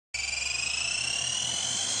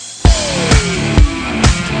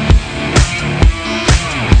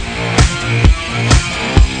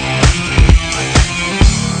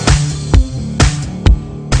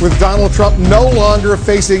Donald Trump no longer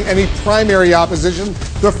facing any primary opposition.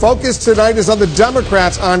 The focus tonight is on the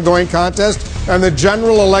Democrats' ongoing contest and the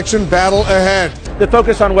general election battle ahead. The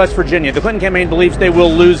focus on West Virginia. The Clinton campaign believes they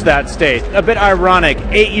will lose that state. A bit ironic,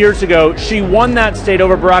 8 years ago, she won that state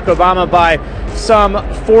over Barack Obama by some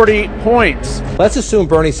 40 points. Let's assume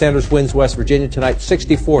Bernie Sanders wins West Virginia tonight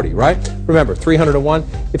 60-40, right? Remember, 300-1.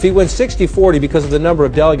 If he wins 60-40 because of the number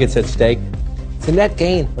of delegates at stake, it's a net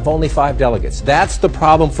gain of only 5 delegates. That's the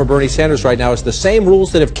problem for Bernie Sanders right now. It's the same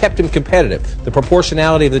rules that have kept him competitive. The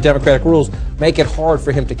proportionality of the Democratic rules make it hard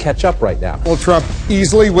for him to catch up right now. Donald Trump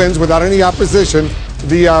easily wins without any opposition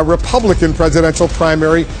the Republican presidential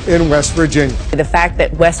primary in West Virginia. The fact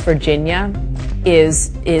that West Virginia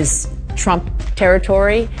is Trump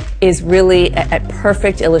territory is really a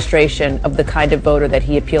perfect illustration of the kind of voter that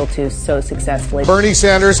he appealed to so successfully. Bernie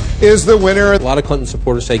Sanders is the winner. A lot of Clinton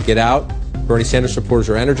supporters say get out. Bernie Sanders supporters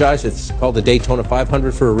are energized. It's called the Daytona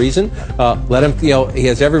 500 for a reason. Let him, he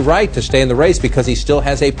has every right to stay in the race because he still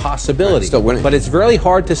has a possibility. Still winning. But it's really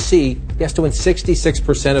hard to see. He has to win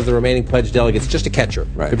 66% of the remaining pledged delegates just to catch her,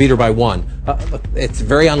 to beat her by 1. It's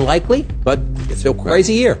very unlikely, but it's a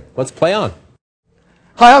crazy year. Let's play on.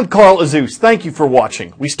 Hi, I'm Carl Azus. Thank you for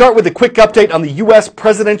watching. We start with a quick update on the U.S.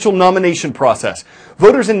 presidential nomination process.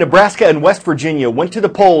 Voters in Nebraska and West Virginia went to the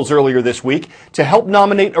polls earlier this week to help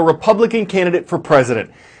nominate a Republican candidate for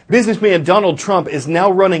president. Businessman Donald Trump is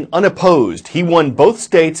now running unopposed. He won both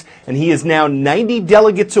states, and he is now 90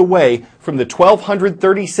 delegates away from the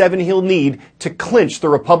 1,237 he'll need to clinch the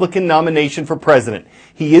Republican nomination for president.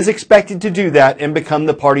 He is expected to do that and become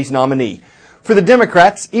the party's nominee. For the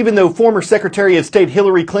Democrats, even though former Secretary of State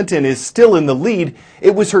Hillary Clinton is still in the lead,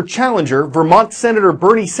 it was her challenger, Vermont Senator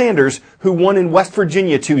Bernie Sanders, who won in West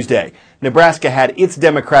Virginia Tuesday. Nebraska had its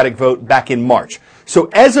Democratic vote back in March. So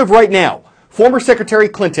as of right now, former Secretary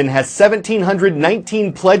Clinton has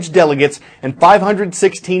 1,719 pledged delegates and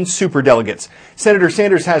 516 superdelegates. Senator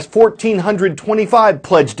Sanders has 1,425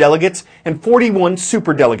 pledged delegates and 41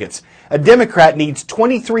 superdelegates. A Democrat needs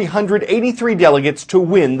 2,383 delegates to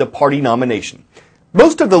win the party nomination.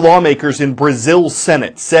 Most of the lawmakers in Brazil's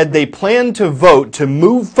Senate said they plan to vote to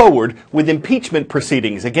move forward with impeachment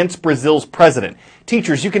proceedings against Brazil's president.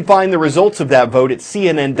 Teachers, you can find the results of that vote at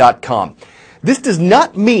CNN.com. This does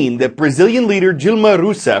not mean that Brazilian leader Dilma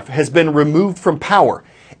Rousseff has been removed from power.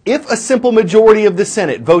 If a simple majority of the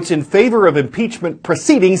Senate votes in favor of impeachment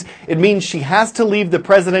proceedings, it means she has to leave the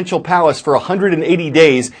presidential palace for 180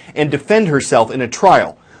 days and defend herself in a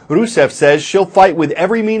trial. Rousseff says she'll fight with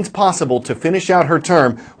every means possible to finish out her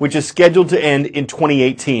term, which is scheduled to end in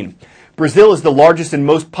 2018. Brazil is the largest and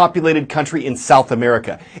most populated country in South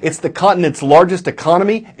America. It's the continent's largest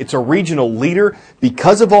economy. It's a regional leader.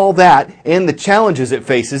 Because of all that and the challenges it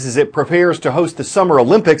faces as it prepares to host the Summer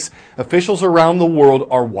Olympics, officials around the world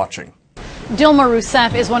are watching. Dilma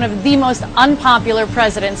Rousseff is one of the most unpopular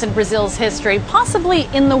presidents in Brazil's history, possibly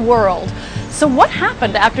in the world. So what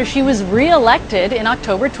happened after she was re-elected in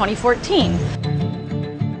October 2014?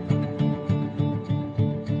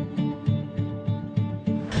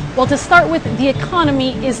 Well, to start with, the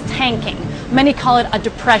economy is tanking. Many call it a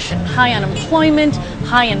depression, high unemployment,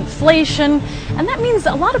 high inflation, and that means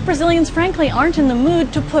a lot of Brazilians, frankly, aren't in the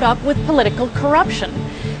mood to put up with political corruption.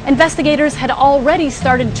 Investigators had already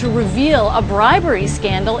started to reveal a bribery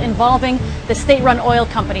scandal involving the state-run oil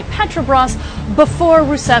company Petrobras before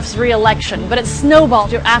Rousseff's re-election, but it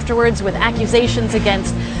snowballed afterwards with accusations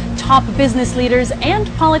against top business leaders and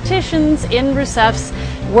politicians in Rousseff's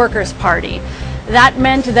Workers' Party. That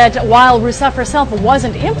meant that while Rousseff herself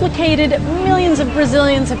wasn't implicated, millions of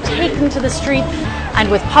Brazilians have taken to the street,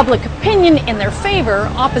 and with public opinion in their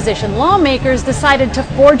favor, opposition lawmakers decided to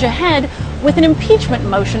forge ahead with an impeachment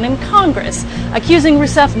motion in Congress, accusing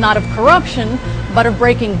Rousseff not of corruption, but of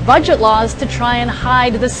breaking budget laws to try and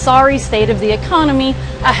hide the sorry state of the economy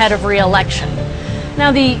ahead of re-election. Now,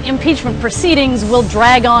 the impeachment proceedings will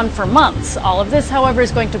drag on for months. All of this, however, is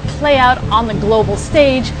going to play out on the global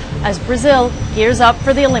stage as Brazil gears up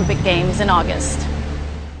for the Olympic Games in August.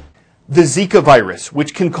 The Zika virus,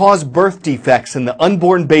 which can cause birth defects in the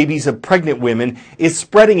unborn babies of pregnant women, is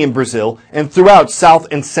spreading in Brazil and throughout South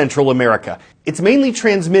and Central America. It's mainly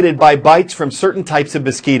transmitted by bites from certain types of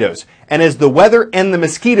mosquitoes. And as the weather and the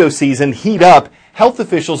mosquito season heat up, health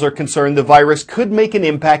officials are concerned the virus could make an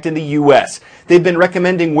impact in the U.S. They've been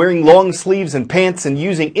recommending wearing long sleeves and pants and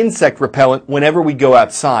using insect repellent whenever we go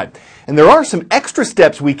outside. And there are some extra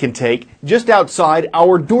steps we can take just outside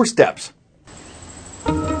our doorsteps.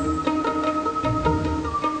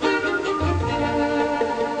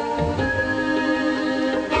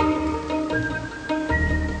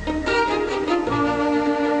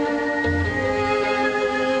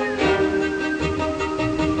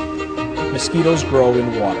 Mosquitoes grow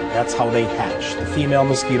in water. That's how they hatch. The female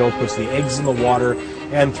mosquito puts the eggs in the water,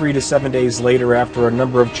 and 3 to 7 days later, after a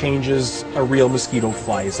number of changes, a real mosquito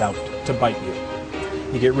flies out to bite you.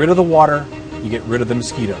 You get rid of the water, you get rid of the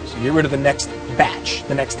mosquitoes. You get rid of the next batch,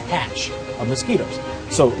 the next hatch of mosquitoes.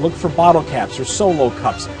 So look for bottle caps or solo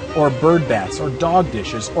cups or bird baths or dog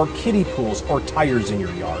dishes or kiddie pools or tires in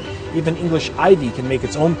your yard. Even English ivy can make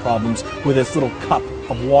its own problems with its little cup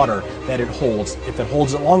of water that it holds. If it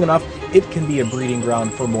holds it long enough, it can be a breeding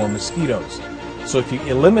ground for more mosquitoes. So if you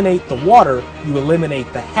eliminate the water, you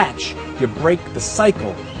eliminate the hatch, you break the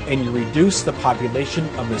cycle, and you reduce the population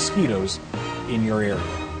of mosquitoes in your area.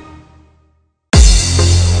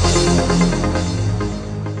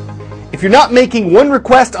 If you're not making one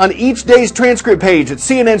request on each day's transcript page at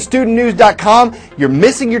cnnstudentnews.com, you're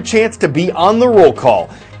missing your chance to be on the roll call.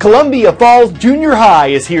 Columbia Falls Junior High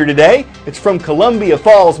is here today. It's from Columbia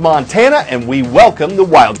Falls, Montana, and we welcome the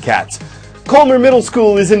Wildcats. Colmer Middle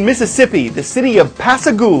School is in Mississippi, the city of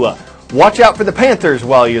Pascagoula. Watch out for the Panthers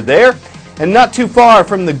while you're there. And not too far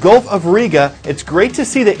from the Gulf of Riga, it's great to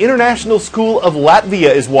see the International School of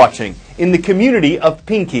Latvia is watching in the community of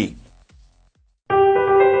Pinki.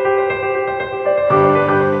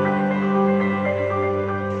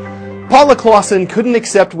 Paula Clausen couldn't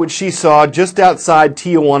accept what she saw just outside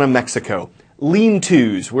Tijuana, Mexico.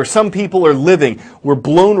 Lean-tos, where some people are living, were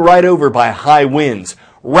blown right over by high winds.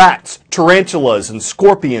 Rats, tarantulas, and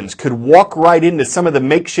scorpions could walk right into some of the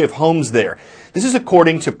makeshift homes there. This is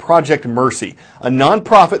according to Project Mercy, a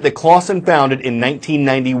nonprofit that Clausen founded in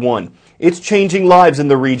 1991. It's changing lives in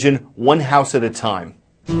the region, one house at a time.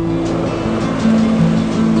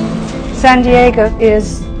 San Diego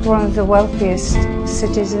is one of the wealthiest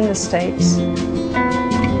cities in the States.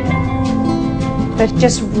 But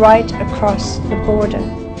just right across the border,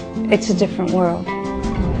 it's a different world.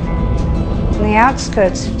 On the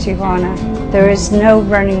outskirts of Tijuana, there is no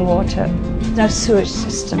running water, no sewage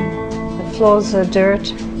system. The floors are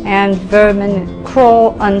dirt and vermin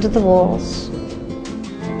crawl under the walls.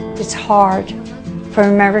 It's hard for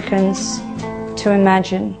Americans to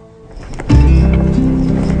imagine.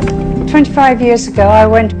 25 years ago, I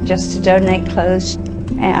went just to donate clothes,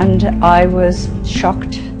 and I was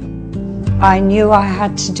shocked. I knew I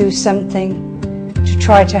had to do something to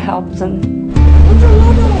try to help them.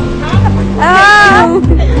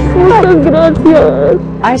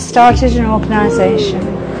 I started an organization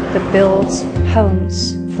that builds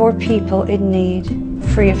homes for people in need,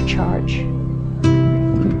 free of charge.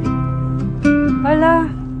 Hola.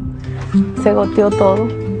 Se goteó todo.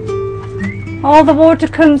 All the water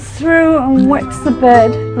comes through and wets the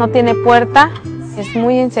bed. No tiene puerta, es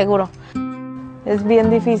muy inseguro. Es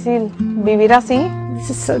bien difícil vivir así.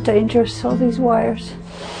 This is so dangerous, all these wires.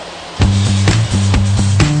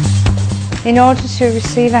 In order to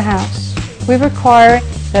receive a house, we require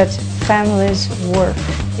that families work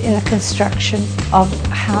in the construction of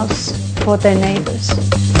a house for their neighbors. 1,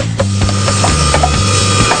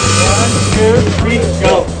 2, 3,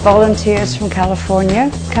 go. Volunteers from California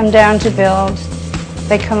come down to build.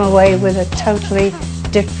 They come away with a totally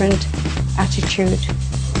different attitude.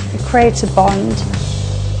 It creates a bond.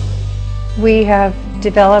 We have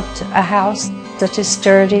developed a house that is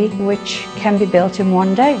sturdy, which can be built in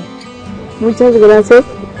one day. Muchas gracias.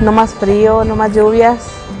 No más frío, no más lluvias,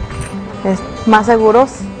 más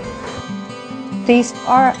seguros. These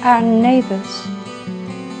are our neighbors.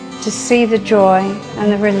 To see the joy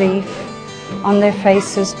and the relief on their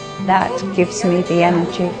faces, that gives me the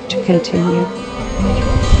energy to continue.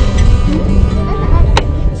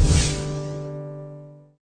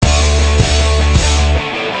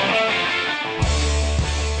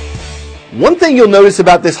 One thing you'll notice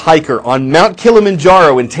about this hiker on Mount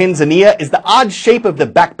Kilimanjaro in Tanzania is the odd shape of the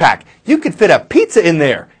backpack. You could fit a pizza in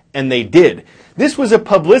there, and they did. This was a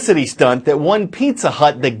publicity stunt that won Pizza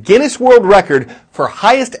Hut the Guinness World Record for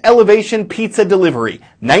highest elevation pizza delivery,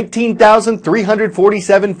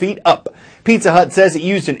 19,347 feet up. Pizza Hut says it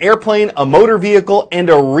used an airplane, a motor vehicle, and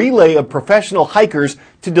a relay of professional hikers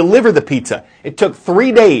to deliver the pizza. It took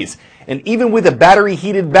 3 days. And even with a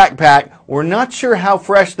battery-heated backpack, we're not sure how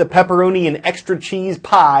fresh the pepperoni and extra cheese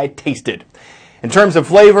pie tasted. In terms of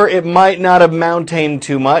flavor, it might not have maintained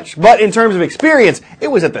too much, but in terms of experience, it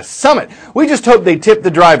was at the summit. We just hope they tip the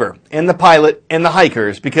driver and the pilot and the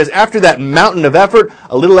hikers, because after that mountain of effort,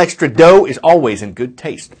 a little extra dough is always in good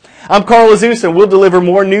taste. I'm Carl Azus, and we'll deliver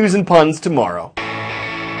more news and puns tomorrow.